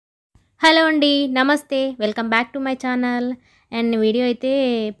Hello అండి, నమస్తే. Welcome back to my channel. And video అయితే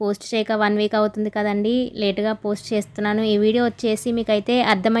పోస్ట్ చేయక 1 వీక్ అవుతుంది కదండి, లేటుగా పోస్ట్ చేస్తున్నాను. ఈ వీడియో వచ్చేసి మీకైతే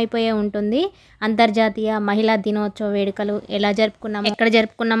అర్థమైపోయే ఉంటుంది. అంతర్జాతీయ మహిళా దినోత్సవ వేడుకలు ఎలా జరుపుకున్నామో, ఎక్కడ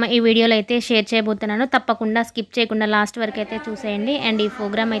జరుపుకున్నామో ఈ వీడియోలో అయితే షేర్ చేయబోతున్నాను. తప్పకుండా స్కిప్ చేయకుండా లాస్ట్ వరకు అయితే చూసేయండి. అండ్ ఈ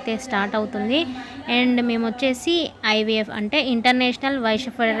ప్రోగ్రామ్ అయితే స్టార్ట్ అవుతుంది. అండ్ మేము వచ్చేసి IVF అంటే ఇంటర్నేషనల్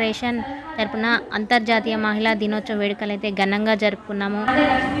వైశ్య ఫెడరేషన్ తరపున అంతర్జాతీయ మహిళా దినోత్సవ వేడుకలు అయితే ఘనంగా జరుపుకున్నాము.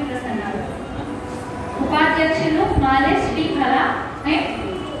 ఉపాధ్యక్షులు మాలే శ్రీకళ అండ్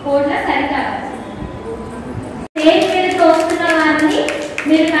కోట్ల సరిత. స్టేజ్ మీదకి వస్తున్న వారిని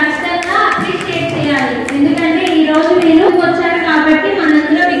మీరు ఖచ్చితంగా అప్రిషియేట్ చేయాలి. ఎందుకంటే ఈ రోజు మీరు వచ్చారు కాబట్టి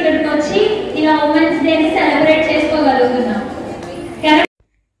మనందరం ఇక్కడికి వచ్చి ఇలా ఉమెన్స్ డేని సెలబ్రేట్ చేసుకోగలుగుతున్నాం.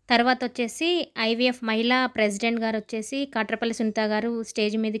 తర్వాత వచ్చేసి IVF మహిళా ప్రెసిడెంట్ గారు వచ్చేసి కాట్రపల్లి సునీత గారు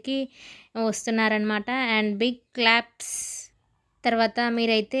స్టేజ్ మీదకి వస్తున్నారనమాట. And big claps. తర్వాత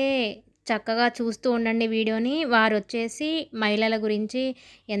మీరైతే చక్కగా చూస్తూ ఉండండి వీడియోని. వారు వచ్చేసి మహిళల గురించి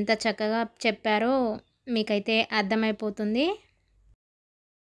ఎంత చక్కగా చెప్పారో మీకైతే అర్థమైపోతుంది.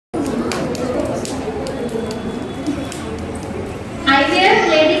 IVF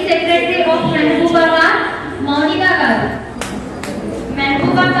lady secretary of Mahabubabad Mounika గారు.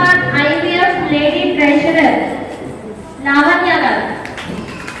 Mahabubabad IVF lady treasurer Lavanya గారు.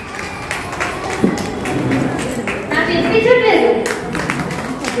 నాకు వినిపించట్లేదు.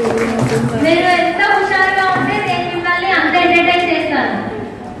 మీరు ఎంత హుషారుగా ఉంటే నేను మిమ్మల్ని అంత ఎంటర్టైన్ చేస్తాను.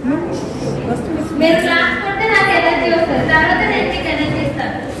 మీరు క్లాస్ కొడితే నాకు ఎనర్జీ వస్తుంది, తర్వాత నేను మీకు ఎనర్జీ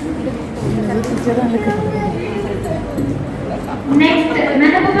ఇస్తాను. Next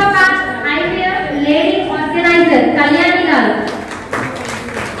Mahabubabad IVF lady organiser Kalyani గారు.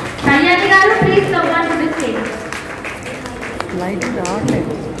 కళ్యాణి గారు please come on to the stage. Light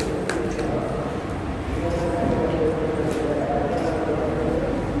రావట్లేదు.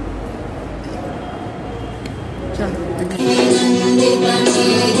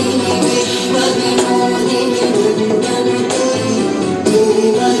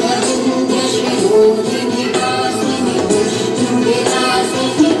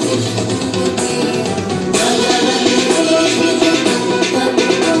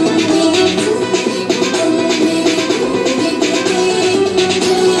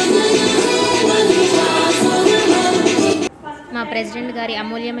 మా ప్రెసిడెంట్ గారి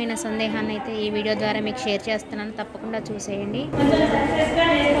అమూల్యమైన సందేహాన్ని అయితే ఈ వీడియో ద్వారా మీకు షేర్ చేస్తున్నాను. తప్పకుండా చూసేయండి.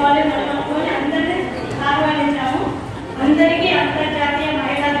 అందరికీ అంతర్జాతీయ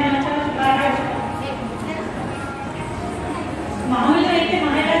మహిళా దినోత్సవ శుభాకాంక్షలు. మామూలుగా అయితే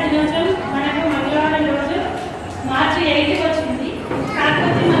మహిళా దినోత్సవం మనకు మంగళవారం రోజు మార్చి 8కి వచ్చింది.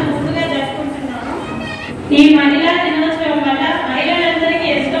 కాకపోతే మనం ముందుగా జరుపుకుంటున్నాము. ఈ మహిళా దినోత్సవం వల్ల మహిళలందరికీ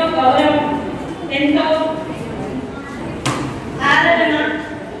ఎంతో గౌరవం, ఎంతో ఆదరణ,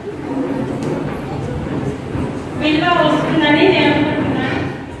 విలువ వస్తుందని నేను అనుకుంటున్నాను.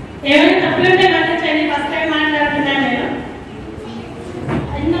 ఏమైనా తప్పులుంటే మన్నించండి, ఫస్ట్ టైం మాట్లాడుతున్నాను నేను.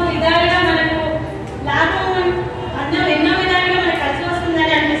 ఎన్నో విధాలుగా మనకు లాభం, ఎన్నో విధాలుగా మనకు కలిసి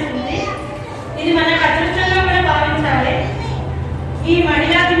వస్తుందని అనిపిస్తుంది. ఇది మన అదృష్టంగా కూడా భావించాలి. ఈ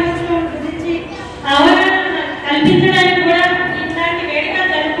మహిళా దినోత్సవం గురించి అవగాహన కల్పించడానికి కూడా ఇట్లాంటి వేడుకలు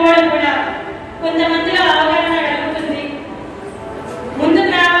జరుపుకోవడం కూడా కొంతమందిలో అవగాహన కలుగుతుంది. ముందుకు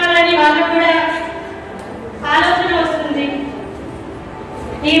రావాలని వాళ్ళకు కూడా ఆలోచన వస్తుంది.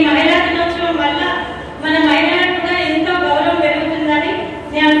 ఈ మహిళా దినోత్సవం వల్ల మన మహిళలకు కూడా ఎంతో గౌరవం పెరుగుతుందని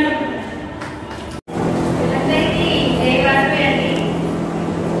నేను అనుకుంటున్నాను. అందరికీ జై వాసవి అండి.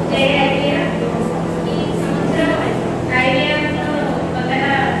 జై IVF. ఈ సంవత్సరం IVF లో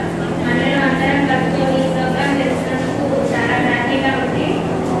కొత్తగా మహిళలు అందరం కలుసుకొని ఈ ప్రోగ్రామ్ చేస్తున్నందుకు చాలా హ్యాపీగా ఉంది.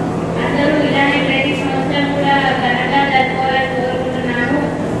 అందరూ ఇలానే ప్రతి సంవత్సరం కూడా ఘనంగా జరుపుకోవాలని కోరుకుంటున్నాను.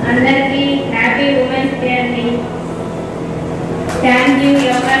 అందరికీ హ్యాపీ ఉమెన్స్ డే అండి. Thank you. ఈ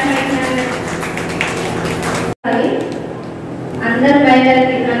అవకాశం ఇచ్చినందుకు అందరు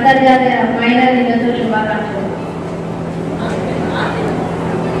మహిళలకి అంతర్జాతీయ మహిళా దినోత్సవ శుభాకాంక్షలు.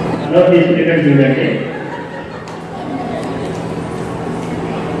 చూడండి.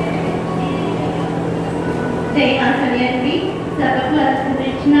 జై వాసవి అండి. సభకు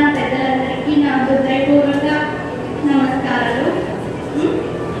వచ్చిన పెద్దలందరికీ నా హృదయపూర్వక నమస్కారాలు.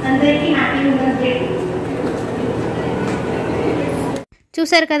 అందరికీ హ్యాపీ ఉమెన్స్ డే.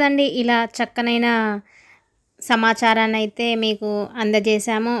 చూశారు కదండి, ఇలా చక్కనైన సమాచారాన్ని అయితే మీకు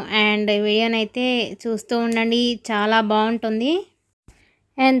అందజేశాము. అండ్ వీడియోని అయితే చూస్తూ ఉండండి, చాలా బాగుంటుంది.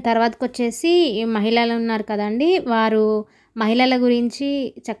 అండ్ తర్వాతకు వచ్చేసి మహిళలు ఉన్నారు కదండి, వారు మహిళల గురించి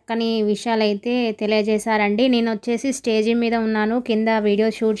చక్కని విషయాలైతే తెలియజేశారండి. నేను వచ్చేసి స్టేజ్ మీద ఉన్నాను, కింద వీడియో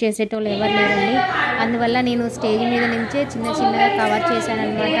షూట్ చేసేటోళ్ళు ఎవరు లేరండి. అందువల్ల నేను స్టేజ్ మీద నుంచే చిన్నగా కవర్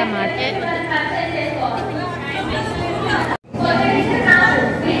చేశానన్నమాట మాట.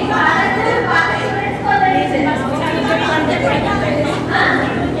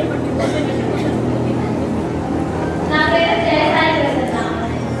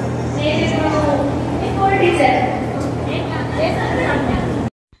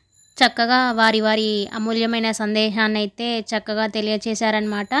 చక్కగా వారి అమూల్యమైన సందేశాన్ని అయితే చక్కగా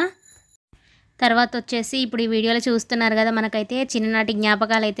తెలియచేశారనమాట. తర్వాత వచ్చేసి ఇప్పుడు ఈ వీడియోలో చూస్తున్నారు కదా, మనకైతే చిన్ననాటి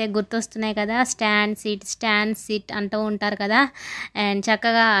జ్ఞాపకాలు అయితే గుర్తొస్తున్నాయి కదా. స్టాండ్ సిట్ అంటూ ఉంటారు కదా. అండ్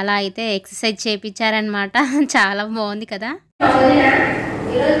చక్కగా అలా అయితే ఎక్సర్సైజ్ చేయించారనమాట. చాలా బాగుంది కదా.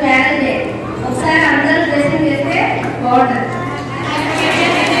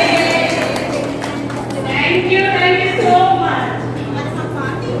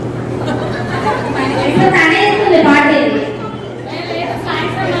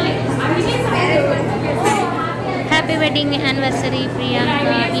 Happy wedding anniversary Priyanka.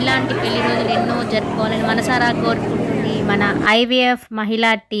 ఇలాంటి పెళ్లి రోజులు ఎన్నో జరుపుకోవాలని మనసారా కోరుకుంటుంది మన ఐవీఎఫ్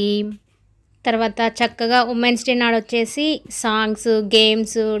మహిళా టీం. తర్వాత చక్కగా ఉమెన్స్ డే నాడు వచ్చేసి సాంగ్స్,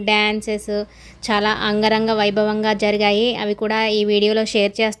 గేమ్స్, డ్యాన్సెస్ చాలా అంగరంగ వైభవంగా జరిగాయి. అవి కూడా ఈ వీడియోలో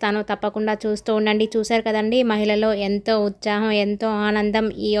షేర్ చేస్తాను, తప్పకుండా చూస్తూ ఉండండి. చూశారు కదండి, మహిళలో ఎంతో ఉత్సాహం, ఎంతో ఆనందం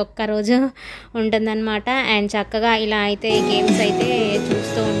ఈ ఒక్క రోజు ఉంటుందన్నమాట. అండ్ చక్కగా ఇలా అయితే గేమ్స్ అయితే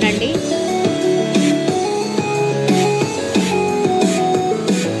చూస్తూ ఉండండి.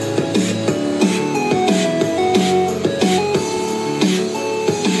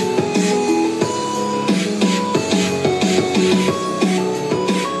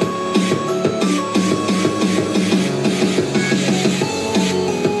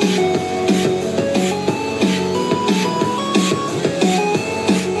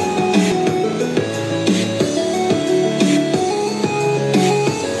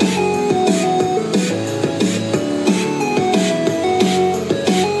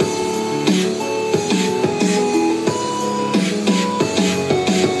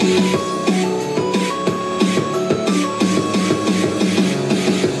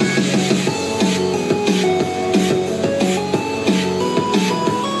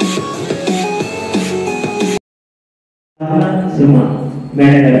 సుమ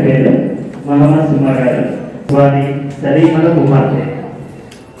మేడం గారి పేరు మహమ్మద్ సుమ గారు. వారి సలీమల కుమార్తె.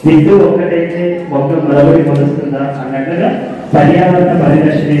 విద్యు ఒక్కటైతే ఒక్క మరొకటి మొలుస్తుందా అన్నట్లుగా పర్యావరణ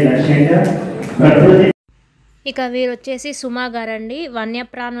పరిరక్షణ లక్ష్యంగా ప్రకృతి. ఇక వీరు వచ్చేసి సుమా గారండి.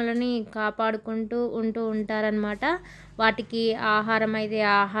 వన్యప్రాణులని కాపాడుకుంటూ ఉంటారనమాట. వాటికి ఆహారం అయితే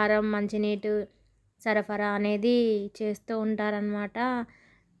ఆహారం, మంచినీటి సరఫరా అనేది చేస్తూ ఉంటారనమాట.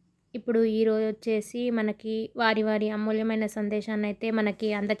 ఇప్పుడు ఈరోజు వచ్చేసి మనకి వారి అమూల్యమైన సందేశాన్ని అయితే మనకి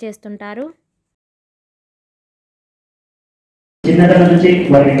అందచేస్తుంటారు. చిన్నతనం నుంచి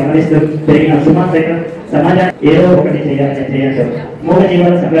వారిని గమనిస్తూ పెరిగిన సుమాత్రిక సమాజాన్ని ఏదో ఒకటి చేయాలి. మూగ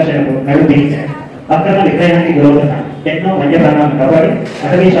జీవాల సంఘర్షణకు నడుం బిగించారు. అక్రమ విక్రయానికి గురవుతున్న ఎన్నో వన్యప్రాణాలను కాపాడి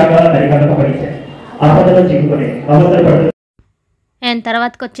అటవీ శాఖల పరిపాలన పడించారు. ఆపదలో చిక్కుకొని అవసరం పడుతుంది. అండ్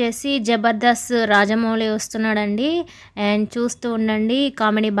తర్వాతకి వచ్చేసి జబర్దస్త్ రాజమౌళి వస్తున్నాడండి. అండ్ చూస్తూ ఉండండి,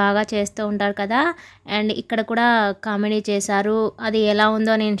 కామెడీ బాగా చేస్తూ ఉంటారు కదా. అండ్ ఇక్కడ కూడా కామెడీ చేశారు. అది ఎలా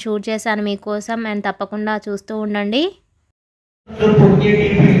ఉందో నేను షూట్ చేశాను మీకోసం. అండ్ తప్పకుండా చూస్తూ ఉండండి.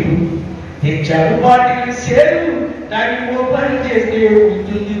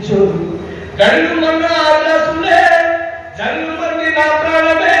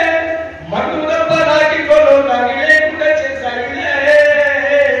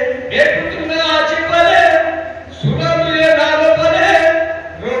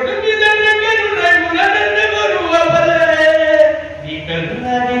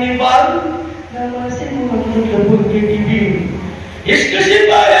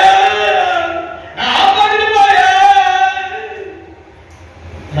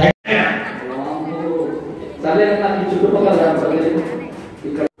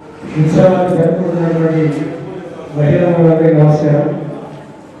 నమస్కారం.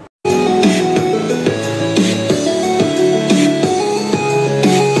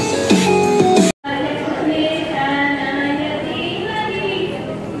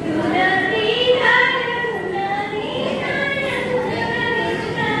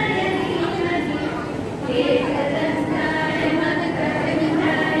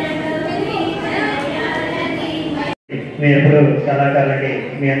 మేము ఎప్పుడు కళాకారులకి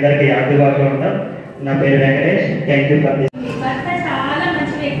మీ అందరికీ అందుబాటులో ఉంటాం. నా పేరు Venkatesh. Thank you for this. భర్త చాలా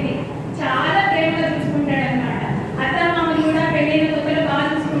మంచి వ్యక్తి, చాలా ప్రేమగా చూసుకుంటాడు అన్నమాట. అత్త మామలు కూడా పెళ్ళైన కొత్తలో బాగా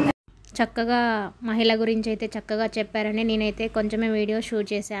చూసుకుంటారు. చక్కగా మహిళ గురించి అయితే చక్కగా చెప్పారని నేనైతే కొంచెమే వీడియో షూట్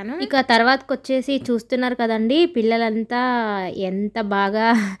చేశాను. ఇక తర్వాతకి వచ్చేసి చూస్తున్నారు కదండి, పిల్లలంతా ఎంత బాగా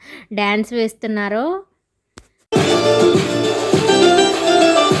డ్యాన్స్ వేస్తున్నారో.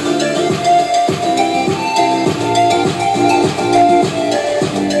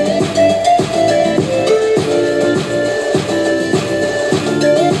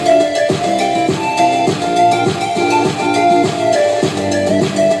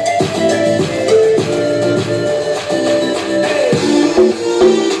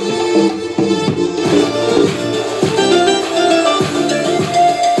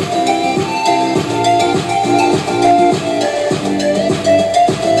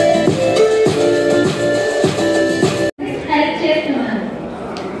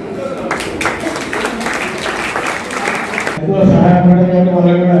 సహాయపడడానికి వల్ల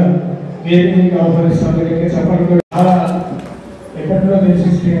కూడా వేదికకి ఆహ్వానిస్తాం. సపోర్ట్ చాలా ఎప్పటిలో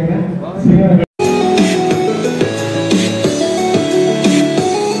తెలిసి కదా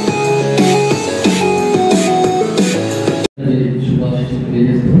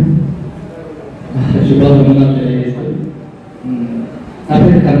శుభాభివందనాలు తెలియజేస్తూ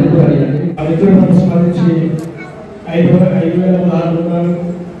మిత్రులను స్మరించి 5,600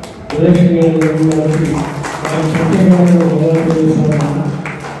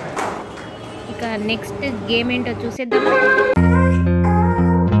 ఇక నెక్స్ట్ గేమ్ ఏంటో చూసేద్దామా.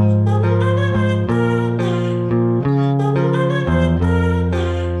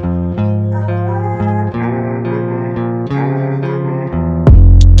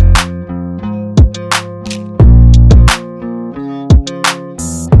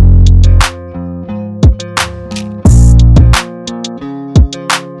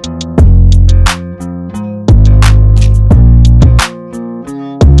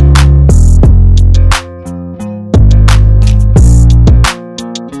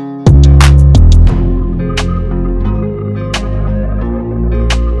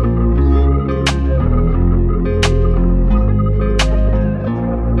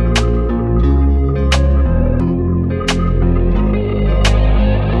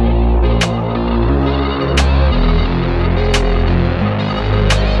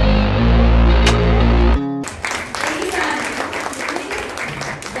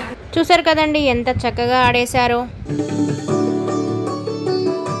 చూసారు కదండి ఎంత చక్కగా ఆడేశారో.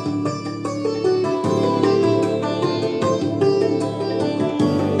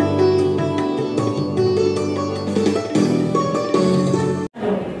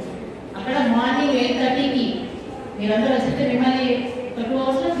 అక్కడ మార్నింగ్ 8:30కి మీరందరూ వస్తే మిమ్మల్ని 2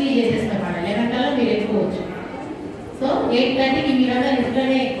 అవర్స్లో ఫ్రీ చేసేస్తాం అన్నమాట. 11 కల్లా మీరు ఎక్కువచ్చు. సో 8:30కి మీరందరూ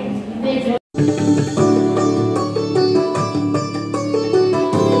ఇంట్లోనే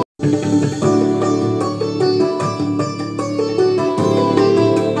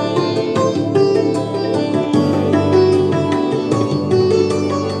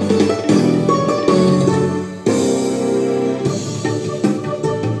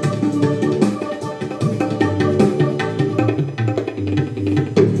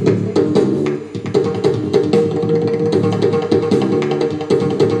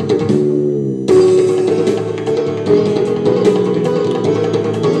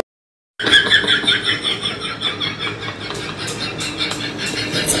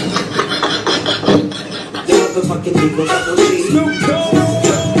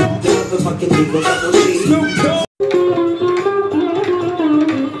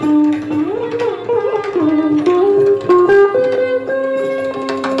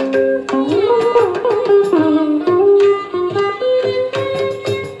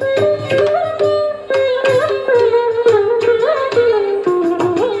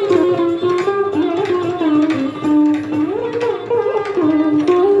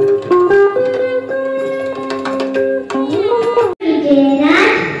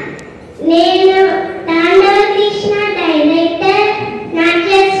నేను తాండవకి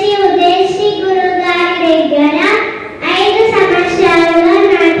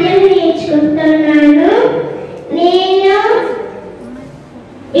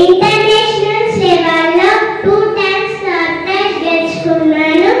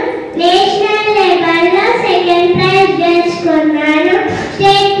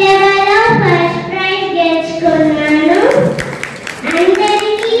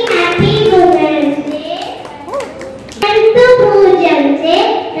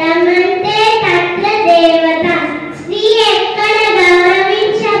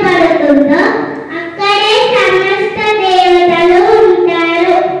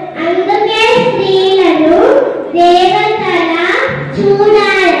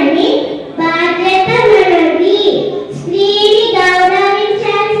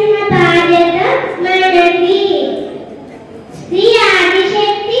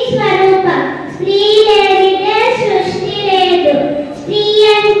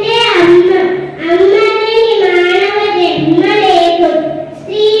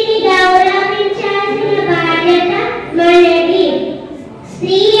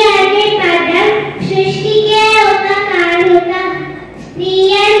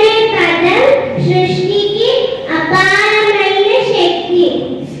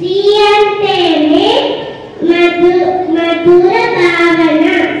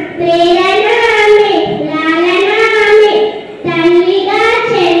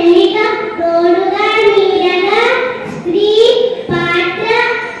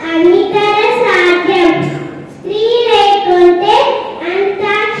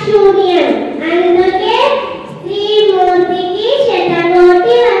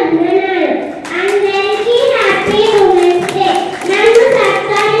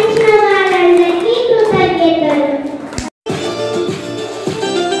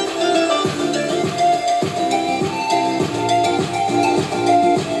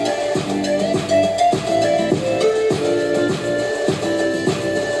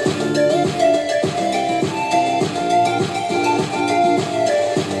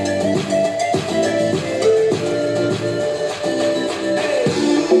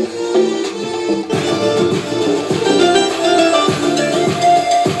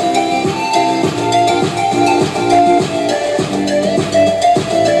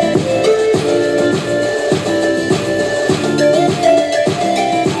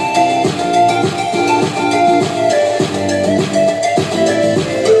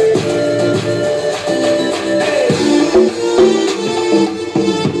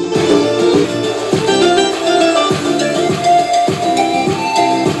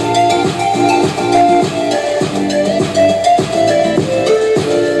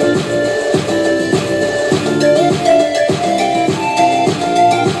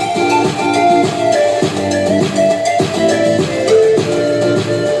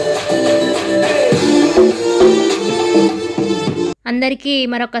అందరికీ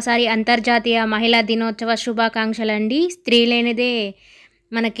మరొకసారి అంతర్జాతీయ మహిళా దినోత్సవ శుభాకాంక్షలు అండి. స్త్రీ లేనిదే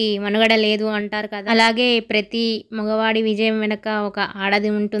మనకి మనుగడ లేదు అంటారు కదా, అలాగే ప్రతి మగవాడి విజయం వెనుక ఒక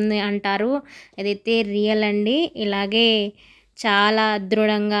ఆడది ఉంటుంది అంటారు. అదైతే రియల్ అండి. ఇలాగే చాలా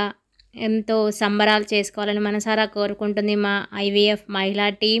దృఢంగా ఎంతో సంబరాలు చేసుకోవాలని మనసారా కోరుకుంటుంది మా ఐవీఎఫ్ మహిళా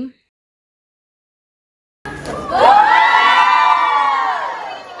టీం.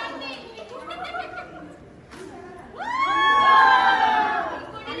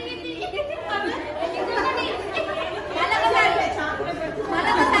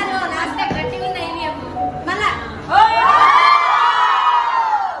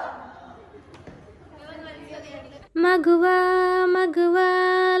 మగువా మగువా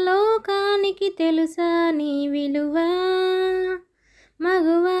లోకానికి తెలుసా నీ విలువ,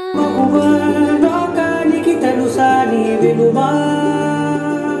 మగువా లోకానికి తెలుసా నీ విలువ.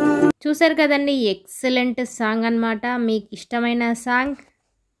 చూసారు కదండి, ఎక్సలెంట్ సాంగ్ అన్నమాట. మీకు ఇష్టమైన సాంగ్,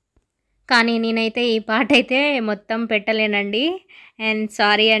 కానీ నేనైతే ఈ పాట అయితే మొత్తం పెట్టలేనండి, అండ్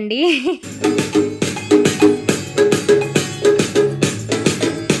సారీ అండి.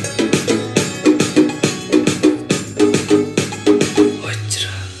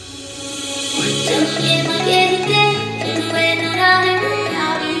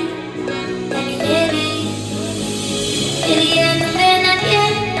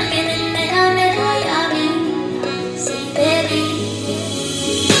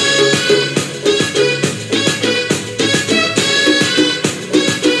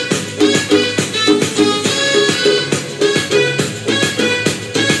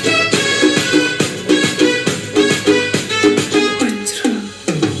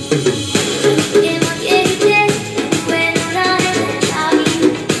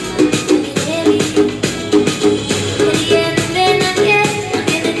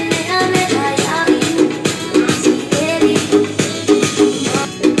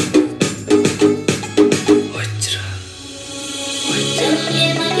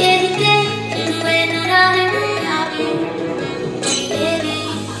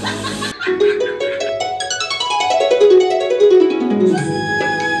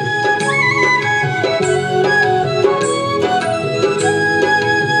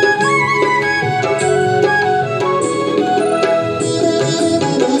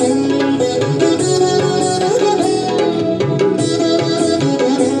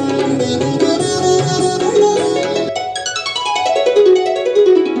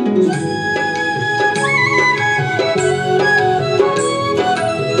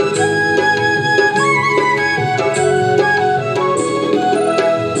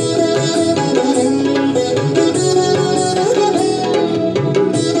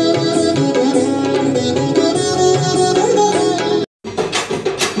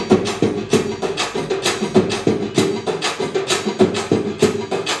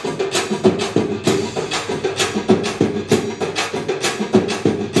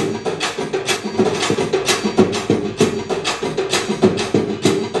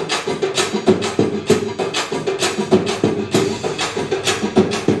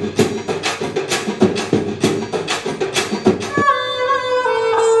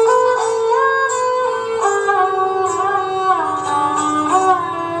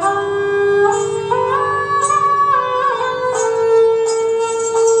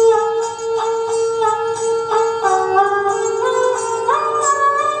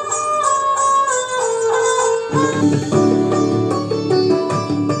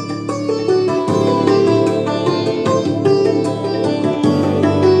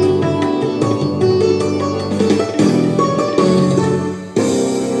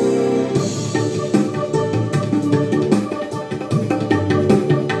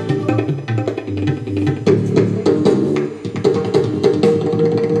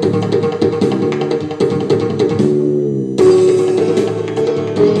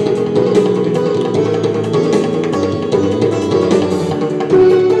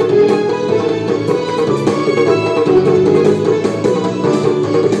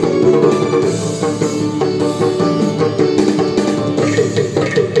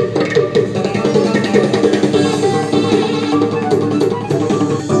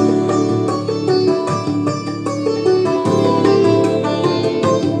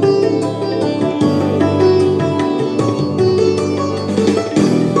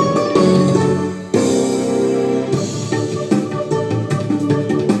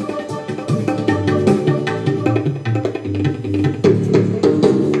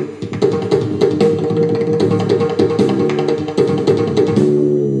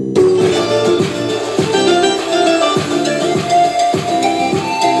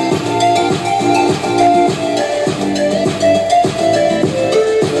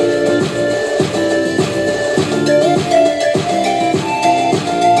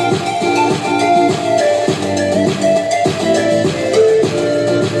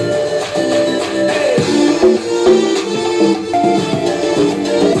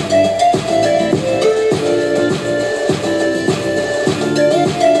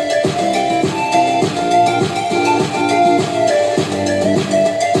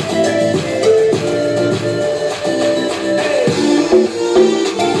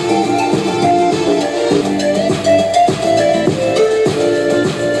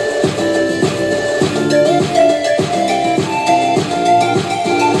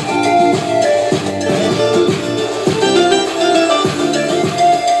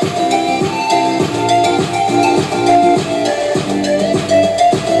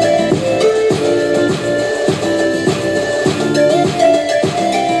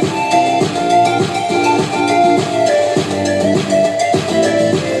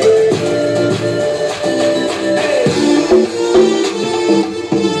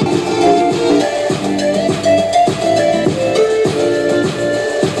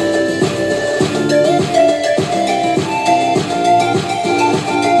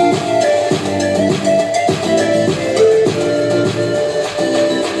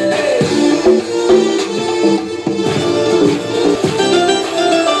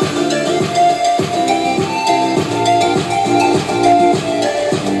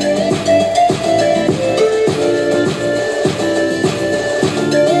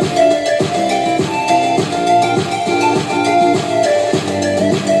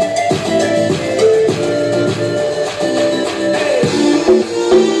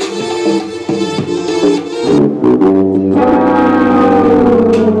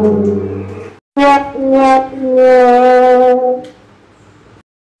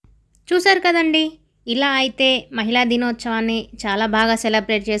 కదండి, ఇలా అయితే మహిళా దినోత్సవాన్ని చాలా బాగా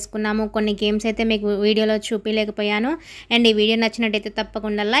సెలబ్రేట్ చేసుకున్నాము. కొన్ని గేమ్స్ అయితే మీకు వీడియోలో చూపించలేకపోయాను. అండ్ ఈ వీడియో నచ్చినట్టయితే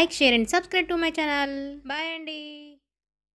తప్పకుండా like, share and subscribe to my channel. Bye అండి.